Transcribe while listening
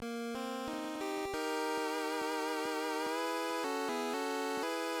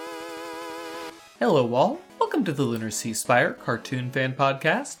Hello all, welcome to the Lunar Sea Spire Cartoon Fan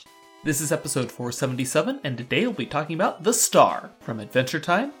Podcast. This is episode 477, and today we'll be talking about The Star from Adventure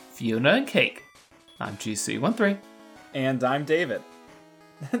Time, Fionna and Cake. I'm GC13. And I'm David.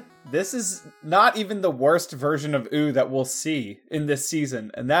 This is not even the worst version of Ooh that we'll see in this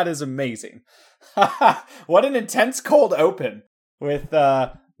season, and that is amazing. What an intense cold open, with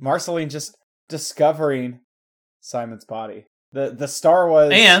Marceline just discovering Simon's body. The star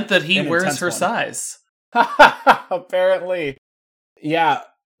was... And that he wears her size. Apparently. Yeah,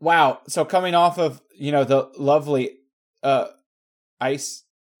 wow. So coming off of, the lovely Ice...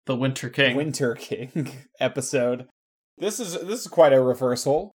 The Winter King episode. This is quite a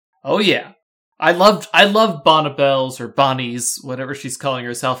reversal. Oh yeah. I love Bonnabelle's or Bonnie's, whatever she's calling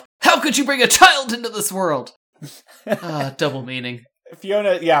herself. How could you bring a child into this world? Double meaning.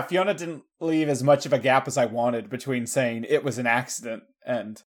 Fionna didn't leave as much of a gap as I wanted between saying it was an accident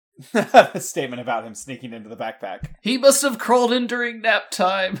and the statement about him sneaking into the backpack. He must have crawled in during nap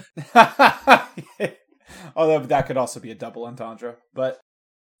time. Although that could also be a double entendre. But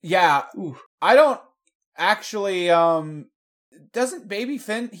yeah, I don't actually, doesn't baby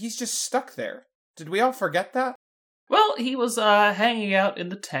Finn, he's just stuck there. Did we all forget that? Well, he was hanging out in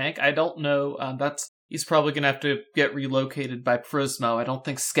the tank. I don't know, he's probably going to have to get relocated by Prismo. I don't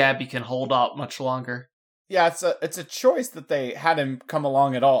think Scabby can hold out much longer. Yeah, it's a choice that they had him come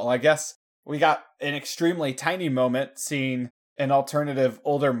along at all. I guess we got an extremely tiny moment seeing an alternative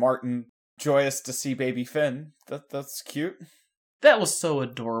older Martin joyous to see baby Finn. That's cute. That was so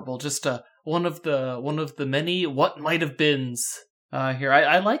adorable. Just one of the many what might have beens here.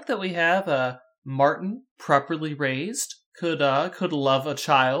 I like that we have Martin, properly raised, could love a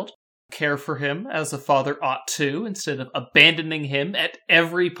child, care for him as a father ought to, instead of abandoning him at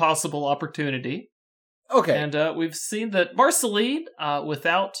every possible opportunity. Okay. And we've seen that Marceline,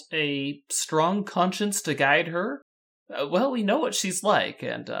 without a strong conscience to guide her, we know what she's like,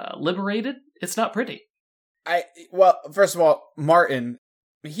 and liberated, it's not pretty. First of all, Martin,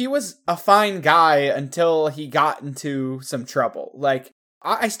 he was a fine guy until he got into some trouble. Like,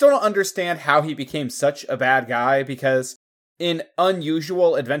 I still don't understand how he became such a bad guy, because in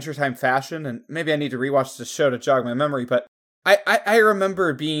unusual Adventure Time fashion, and maybe I need to rewatch the show to jog my memory, but I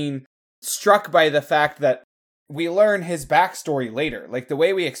remember being struck by the fact that we learn his backstory later. Like, the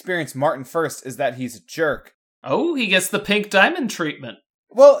way we experience Martin first is that he's a jerk. Oh, he gets the pink diamond treatment.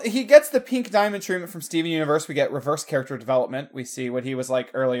 Well, he gets the pink diamond treatment from Steven Universe. We get reverse character development. We see what he was like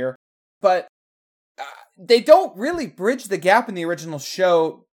earlier. But they don't really bridge the gap in the original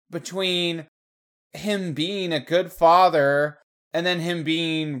show between him being a good father and then him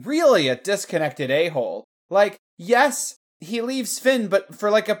being really a disconnected a-hole. Like, yes, he leaves Finn, but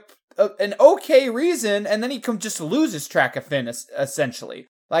for like an okay reason, and then he just loses track of Finn, essentially.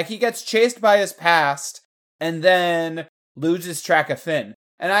 Like, he gets chased by his past and then loses track of Finn.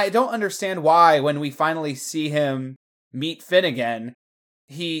 And I don't understand why, when we finally see him meet Finn again,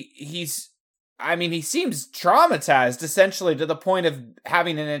 he seems traumatized, essentially, to the point of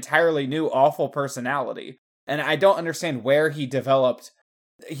having an entirely new, awful personality. And I don't understand where he developed.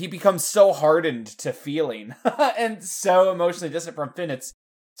 He becomes so hardened to feeling, and so emotionally distant from Finn. It's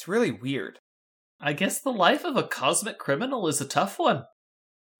really weird. I guess the life of a cosmic criminal is a tough one.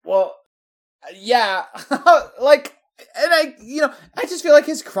 Well, yeah, and I just feel like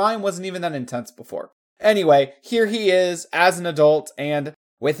his crime wasn't even that intense before. Anyway, here he is as an adult, and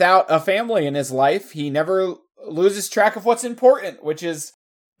without a family in his life, he never loses track of what's important, which is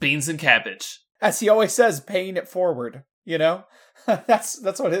beans and cabbage. As he always says, paying it forward, That's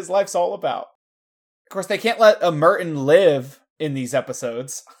what his life's all about. Of course, they can't let a Merton live in these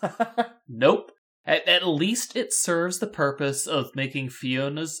episodes. Nope. At least it serves the purpose of making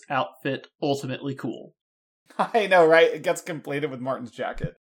Fiona's outfit ultimately cool. I know, right? It gets completed with Martin's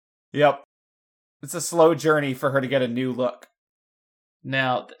jacket. Yep. It's a slow journey for her to get a new look.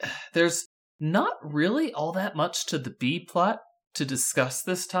 Now, there's not really all that much to the B-plot to discuss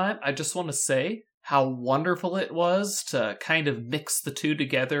this time. I just want to say how wonderful it was to kind of mix the two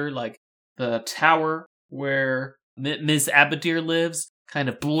together, like the tower where Ms. Abadir lives, kind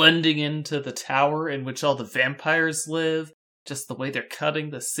of blending into the tower in which all the vampires live, just the way they're cutting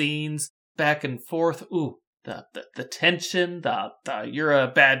the scenes back and forth. Ooh, the tension, the you're a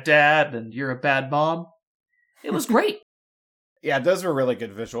bad dad and you're a bad mom. It was great. Yeah, those were really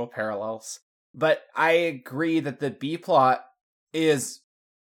good visual parallels. But I agree that the B-plot is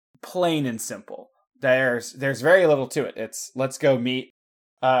plain and simple. There's very little to it. It's, let's go meet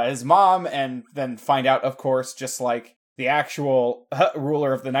his mom and then find out, of course, just like the actual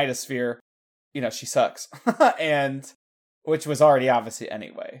ruler of the Nightosphere, she sucks. And which was already obvious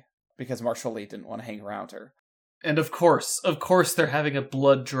anyway. because Marshall Lee didn't want to hang around her. And of course they're having a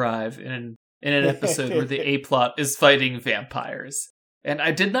blood drive in an episode where the A-plot is fighting vampires. And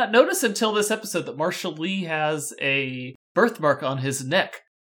I did not notice until this episode that Marshall Lee has a birthmark on his neck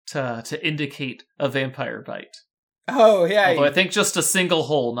to indicate a vampire bite. Oh, yeah. Although I think just a single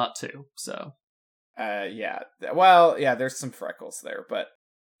hole, not two, so... Yeah. Well, yeah, there's some freckles there, but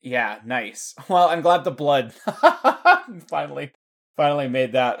yeah, nice. Well, I'm glad the blood finally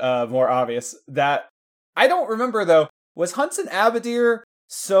made that more obvious. That I don't remember though. Was Hudson Abadir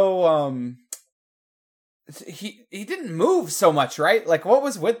so he didn't move so much, right? Like, what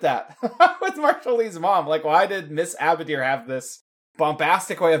was with that with Marshall Lee's mom? Like, why did Miss Abadir have this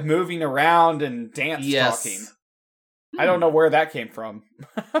bombastic way of moving around and dance talking? I don't know where that came from.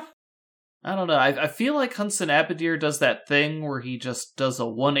 I don't know. I feel like Hudson Abadir does that thing where he just does a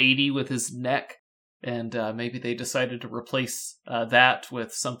 180 with his neck, and maybe they decided to replace that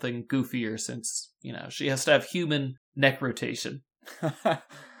with something goofier since, she has to have human neck rotation.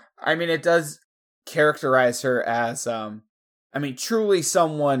 I mean, it does characterize her as, truly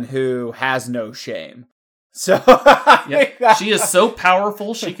someone who has no shame. So, yep. She is so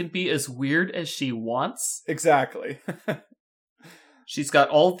powerful, she can be as weird as she wants. Exactly. She's got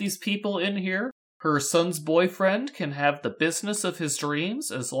all of these people in here. Her son's boyfriend can have the business of his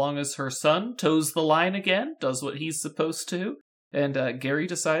dreams as long as her son toes the line again, does what he's supposed to. And Gary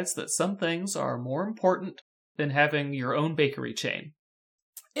decides that some things are more important than having your own bakery chain.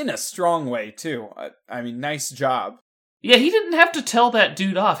 In a strong way, too. Nice job. Yeah, he didn't have to tell that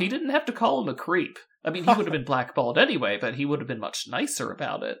dude off. He didn't have to call him a creep. He would have been blackballed anyway, but he would have been much nicer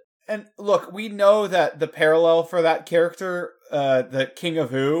about it. And look, we know that the parallel for that character, the King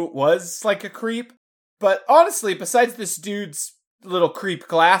of Ooh, was like a creep. But honestly, besides this dude's little creep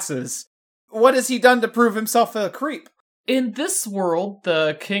glasses, what has he done to prove himself a creep? In this world,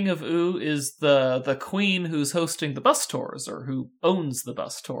 the King of Ooh is the queen who's hosting the bus tours, or who owns the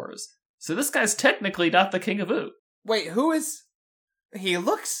bus tours. So this guy's technically not the King of Ooh. Wait, who is... He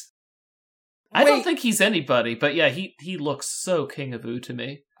looks... I don't think he's anybody, but yeah, he looks so King of Ooh to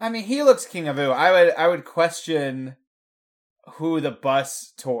me. He looks King of Ooh. I would question who the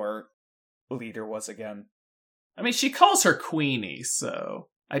bus tour leader was again. She calls her Queenie, so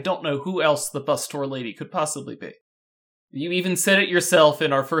I don't know who else the bus tour lady could possibly be. You even said it yourself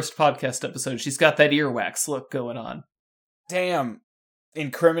in our first podcast episode. She's got that earwax look going on. Damn.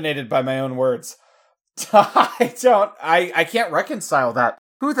 Incriminated by my own words. I can't reconcile that.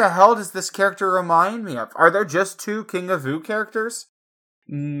 Who the hell does this character remind me of? Are there just two King of Ooh characters?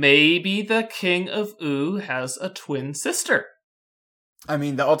 Maybe the King of Ooh has a twin sister.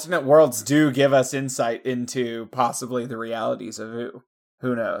 The alternate worlds do give us insight into possibly the realities of Ooh.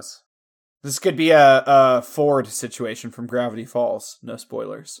 Who knows? This could be a Ford situation from Gravity Falls. No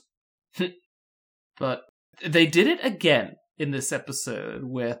spoilers. But they did it again in this episode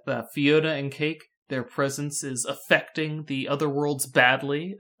with Fionna and Cake. Their presence is affecting the other worlds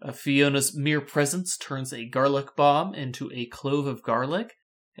badly. Fiona's mere presence turns a garlic bomb into a clove of garlic.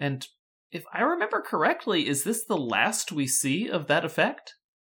 And if I remember correctly, is this the last we see of that effect?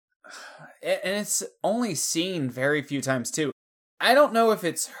 And it's only seen very few times, too. I don't know if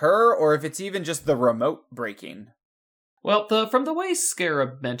it's her or if it's even just the remote breaking. Well, from the way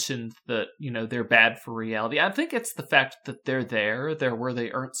Scarab mentioned that, they're bad for reality, I think it's the fact that they're where they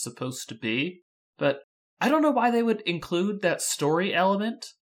aren't supposed to be. But I don't know why they would include that story element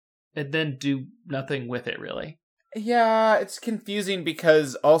and then do nothing with it, really. Yeah, it's confusing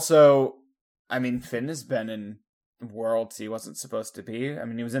because also, Finn has been in worlds he wasn't supposed to be.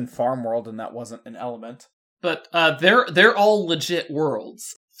 He was in Farm World and that wasn't an element. But they're all legit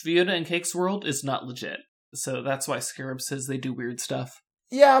worlds. Fionna and Cake's world is not legit. So that's why Scarab says they do weird stuff.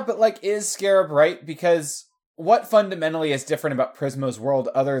 Yeah, but is Scarab right? Because... what fundamentally is different about Prismo's world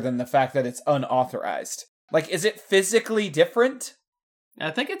other than the fact that it's unauthorized? Is it physically different? I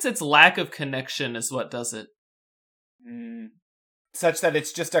think it's its lack of connection is what does it. Such that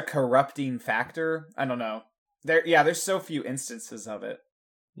it's just a corrupting factor? I don't know. There's so few instances of it.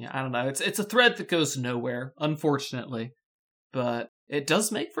 Yeah, I don't know. It's a thread that goes nowhere, unfortunately. But it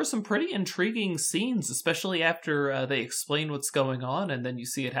does make for some pretty intriguing scenes, especially after they explain what's going on and then you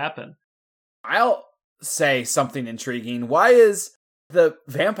see it happen. I'll say something intriguing. Why is the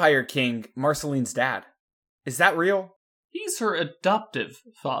Vampire King Marceline's dad? Is that real? He's her adoptive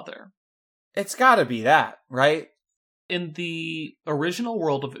father. It's gotta be that, right? In the original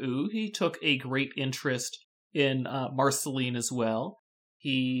world of Ooh, he took a great interest in Marceline as well.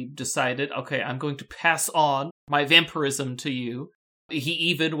 He decided, okay, I'm going to pass on my vampirism to you. He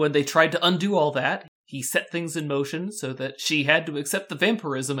even, when they tried to undo all that, he set things in motion so that she had to accept the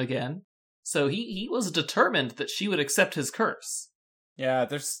vampirism again. So he was determined that she would accept his curse. Yeah,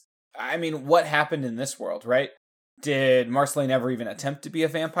 what happened in this world, right? Did Marceline ever even attempt to be a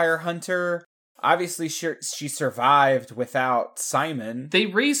vampire hunter? Obviously, she survived without Simon. They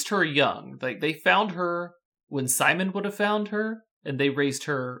raised her young. Like, they found her when Simon would have found her, and they raised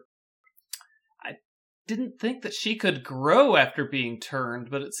her. I didn't think that she could grow after being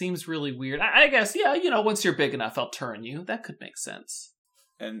turned, but it seems really weird. I guess, yeah, once you're big enough, I'll turn you. That could make sense.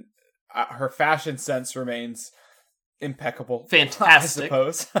 And her fashion sense remains impeccable. Fantastic.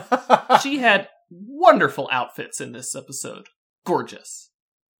 I suppose. She had wonderful outfits in this episode. Gorgeous.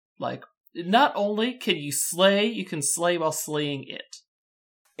 Like, not only can you slay, you can slay while slaying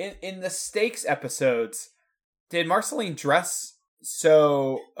it. In the stakes episodes, did Marceline dress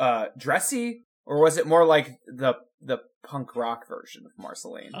so dressy, or was it more like the punk rock version of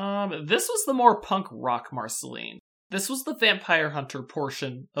Marceline? This was the more punk rock Marceline. This was the vampire hunter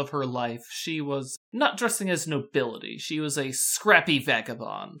portion of her life. She was not dressing as nobility. She was a scrappy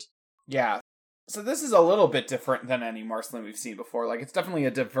vagabond. Yeah. So this is a little bit different than any Marceline we've seen before. Like, it's definitely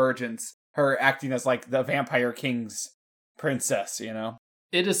a divergence. Her acting as, like, the Vampire King's princess,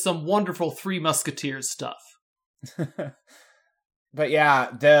 It is some wonderful Three Musketeers stuff. But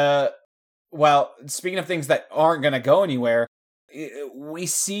yeah, speaking of things that aren't going to go anywhere, we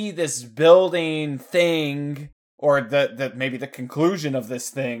see this building thing, or maybe the conclusion of this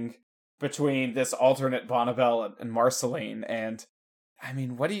thing between this alternate Bonnibel and Marceline. And I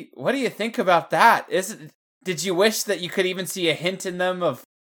mean, what do you think about that? Did you wish that you could even see a hint in them of,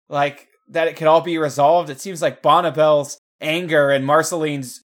 like, that it could all be resolved? It seems like Bonnibel's anger and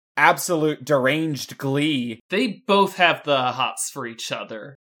Marceline's absolute deranged glee. They both have the hots for each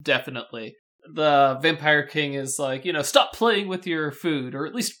other, definitely. The Vampire King is like, stop playing with your food, or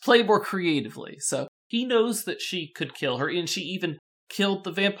at least play more creatively. So he knows that she could kill her, and she even killed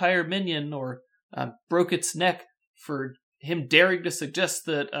the vampire minion, or broke its neck for him daring to suggest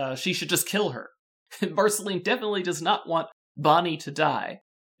that she should just kill her. Marceline definitely does not want Bonnie to die.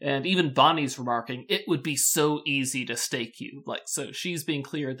 And even Bonnie's remarking, it would be so easy to stake you. Like, so she's being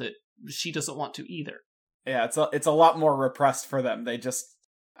clear that she doesn't want to either. Yeah, it's a lot more repressed for them. They just,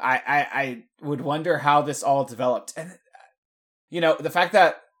 I would wonder how this all developed. And, the fact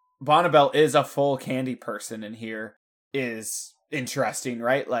that Bonnibel is a full candy person in here is interesting,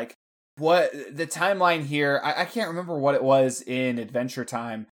 right? Like, what, the timeline here, I can't remember what it was in Adventure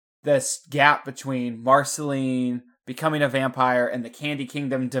Time. This gap between Marceline becoming a vampire and the Candy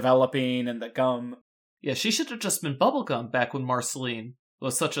Kingdom developing and the gum. Yeah, she should have just been bubblegum back when Marceline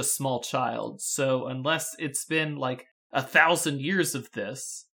was such a small child. So unless it's been like 1,000 years of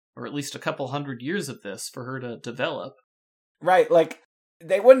this, or at least a couple hundred years of this for her to develop. Right, like,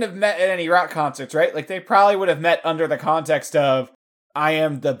 they wouldn't have met at any rock concerts, right? Like, they probably would have met under the context of, I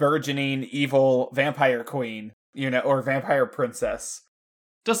am the burgeoning evil vampire queen, or vampire princess.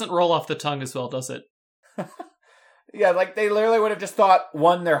 Doesn't roll off the tongue as well, does it? Yeah, like, they literally would have just thought,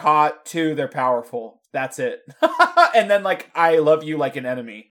 1, they're hot, 2, they're powerful. That's it. And then, like, I love you like an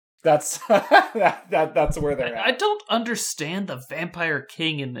enemy. That's that's where they're at. I don't understand the Vampire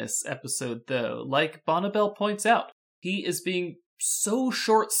King in this episode, though. Like Bonnibel points out, he is being so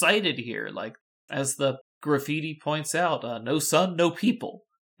short-sighted here. Like, as the graffiti points out, no sun, no people.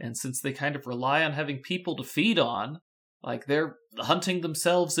 And since they kind of rely on having people to feed on, like, they're hunting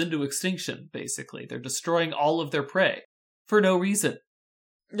themselves into extinction, basically. They're destroying all of their prey. For no reason.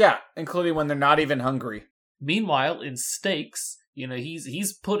 Yeah, including when they're not even hungry. Meanwhile, in Stakes,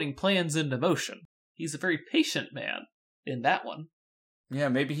 he's putting plans into motion. He's a very patient man in that one. Yeah,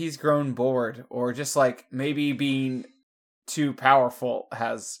 maybe he's grown bored, or just, like, maybe being too powerful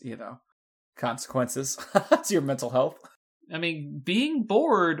has, consequences to your mental health. I mean, being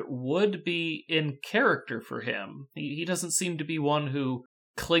bored would be in character for him. He doesn't seem to be one who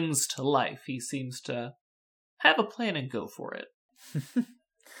clings to life. He seems to have a plan and go for it.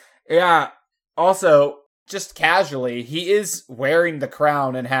 Yeah. Also, just casually, he is wearing the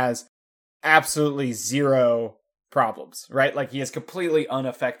crown and has absolutely zero problems, right? Like, he is completely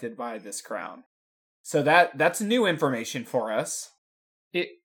unaffected by this crown. So that's new information for us. It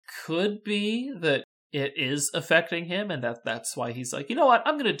could be that it is affecting him, and that's why he's like, you know what,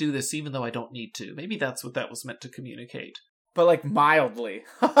 I'm going to do this even though I don't need to. Maybe that's what that was meant to communicate. But, like, mildly.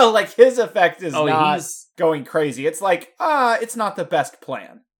 Like, his effect is not going crazy. It's like, it's not the best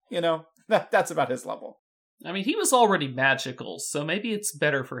plan. That's about his level. I mean, he was already magical, so maybe it's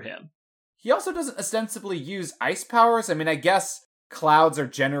better for him. He also doesn't ostensibly use ice powers. I mean, I guess clouds are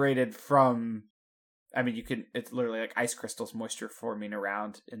generated from... I mean, it's literally like ice crystals, moisture forming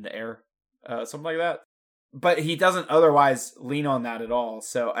around in the air. something like that. But he doesn't otherwise lean on that at all.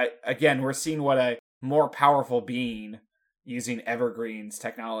 So we're seeing what a more powerful being using Evergreen's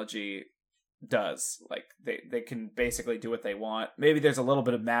technology does. Like they can basically do what they want. Maybe there's a little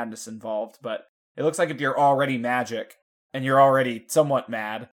bit of madness involved, but it looks like if you're already magic and you're already somewhat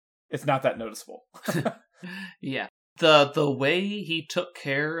mad, it's not that noticeable. Yeah. The way he took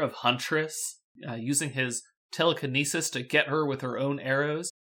care of Huntress, using his telekinesis to get her with her own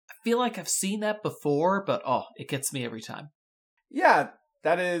arrows, I feel like I've seen that before, but it gets me every time. Yeah,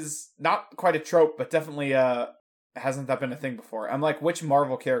 that is not quite a trope, but definitely hasn't that been a thing before? I'm like, which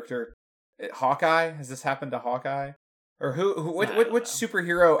Marvel character? Hawkeye? Has this happened to Hawkeye? Or which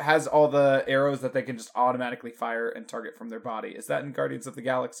superhero has all the arrows that they can just automatically fire and target from their body? Is that in Guardians of the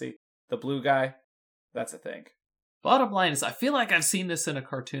Galaxy? The blue guy? That's a thing. Bottom line is, I feel like I've seen this in a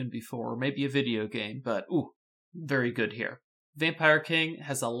cartoon before, or maybe a video game, but very good here. Vampire King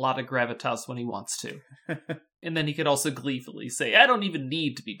has a lot of gravitas when he wants to. And then he could also gleefully say, I don't even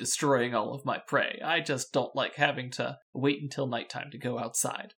need to be destroying all of my prey. I just don't like having to wait until nighttime to go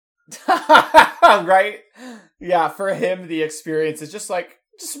outside. Right? Yeah, for him, the experience is just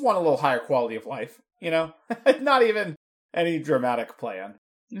want a little higher quality of life, you know? Not even any dramatic plan.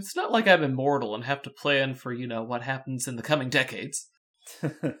 It's not like I'm immortal and have to plan for, what happens in the coming decades.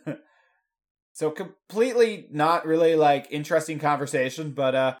 So completely not really, interesting conversation,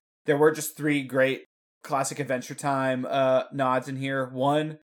 but there were just 3 great classic Adventure Time nods in here.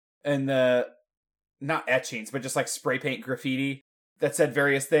 One, in the, not etchings, but just spray paint graffiti that said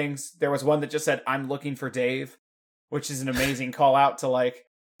various things. There was one that just said, I'm looking for Dave, which is an amazing call out to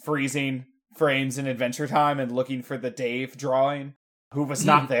freezing frames in Adventure Time and looking for the Dave drawing, who was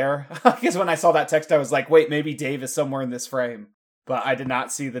not there. Because when I saw that text, I was like, wait, maybe Dave is somewhere in this frame. But I did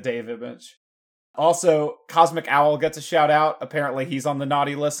not see the Dave image. Also, Cosmic Owl gets a shout out. Apparently he's on the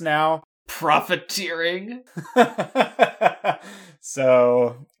naughty list now. Profiteering.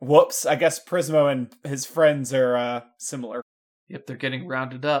 So, whoops. I guess Prismo and his friends are similar. Yep, they're getting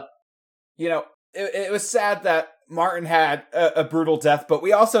rounded up. It was sad that Martin had a brutal death, but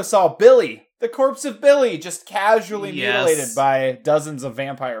we also saw Billy, the corpse of Billy, just casually mutilated by dozens of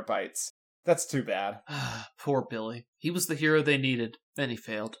vampire bites. That's too bad. Poor Billy. He was the hero they needed, and he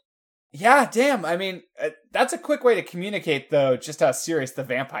failed. Yeah, damn. I mean, that's a quick way to communicate, though, just how serious the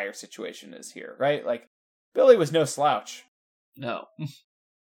vampire situation is here, right? Billy was no slouch. No.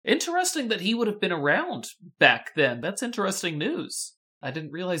 Interesting that he would have been around back then. That's interesting news. I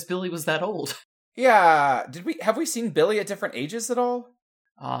didn't realize Billy was that old. Yeah. Have we seen Billy at different ages at all?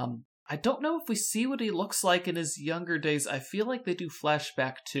 I don't know if we see what he looks like in his younger days. I feel like they do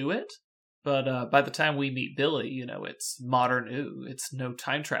flashback to it. But by the time we meet Billy, it's modern. It's no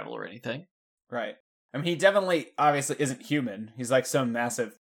time travel or anything. Right. I mean, he definitely, obviously, isn't human. He's some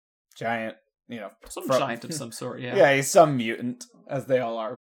massive, giant, giant of some sort, yeah. Yeah, he's some mutant, as they all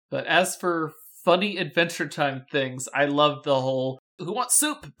are. But as for funny Adventure Time things, I love the whole, who wants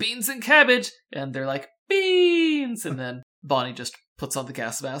soup? Beans and cabbage! And they're like, beans! And then Bonnie just puts on the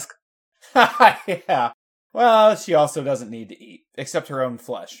gas mask. Yeah. Well, she also doesn't need to eat, except her own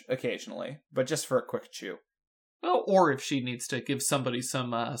flesh, occasionally, but just for a quick chew. Well, or if she needs to give somebody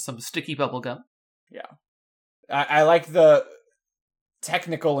some sticky bubble gum. Yeah. I like the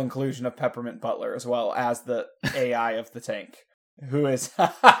technical inclusion of Peppermint Butler, as well as the AI of the tank, who has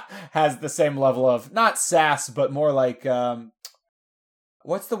the same level of, not sass, but more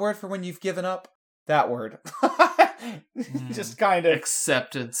what's the word for when you've given up? That word. Just kind of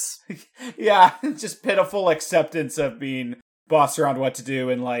acceptance. Yeah, just pitiful acceptance of being bossed around what to do,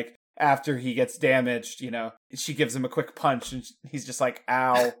 and after he gets damaged, she gives him a quick punch and he's just like,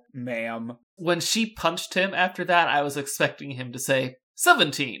 ow, ma'am. When she punched him after that, I was expecting him to say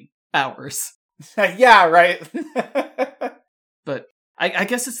 17 hours. Yeah, right. But I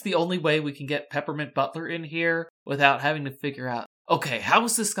guess it's the only way we can get Peppermint Butler in here without having to figure out, okay, how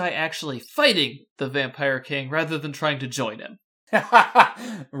is this guy actually fighting the Vampire King rather than trying to join him?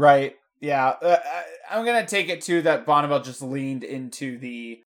 Right. Yeah. I'm going to take it, too, that Bonneville just leaned into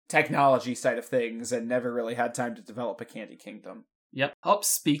the technology side of things and never really had time to develop a Candy Kingdom. Yep. Oh,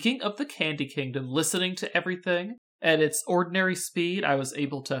 speaking of the Candy Kingdom, listening to everything at its ordinary speed, I was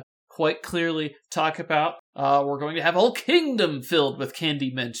able to quite clearly talk about we're going to have a whole kingdom filled with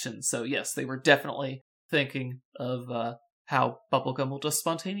candy mentions. So yes, they were definitely thinking of how Bubblegum will just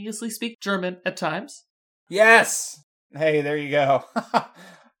spontaneously speak German at times. Yes! Hey, there you go.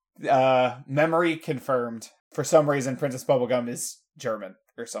 Memory confirmed. For some reason, Princess Bubblegum is German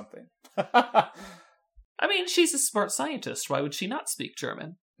or something. I mean, she's a smart scientist. Why would she not speak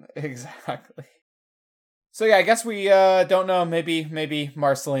German? Exactly. So yeah, I guess we don't know. Maybe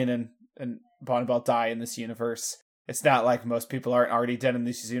Marceline and Bonnibel die in this universe. It's not like most people aren't already dead in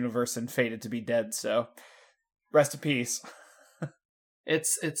this universe and fated to be dead, so rest in peace.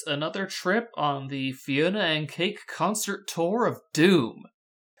 It's another trip on the Fionna and Cake concert tour of doom.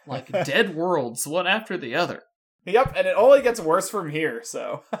 Like dead worlds, one after the other. Yep, and it only gets worse from here,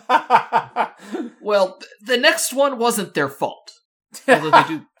 so. Well, the next one wasn't their fault. Although they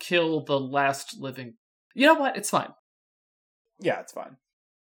do kill the last living. You know what? It's fine. Yeah, it's fine.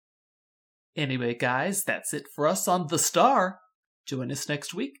 Anyway, guys, that's it for us on The Star. Join us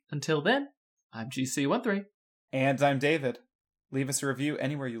next week. Until then, I'm GC13. And I'm David. Leave us a review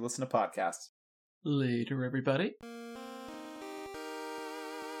anywhere you listen to podcasts. Later, everybody.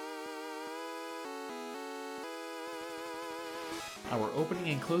 Our opening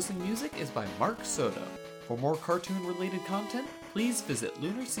and closing music is by Mark Soto. For more cartoon-related content, please visit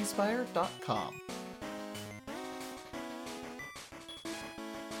lunarceasefire.com.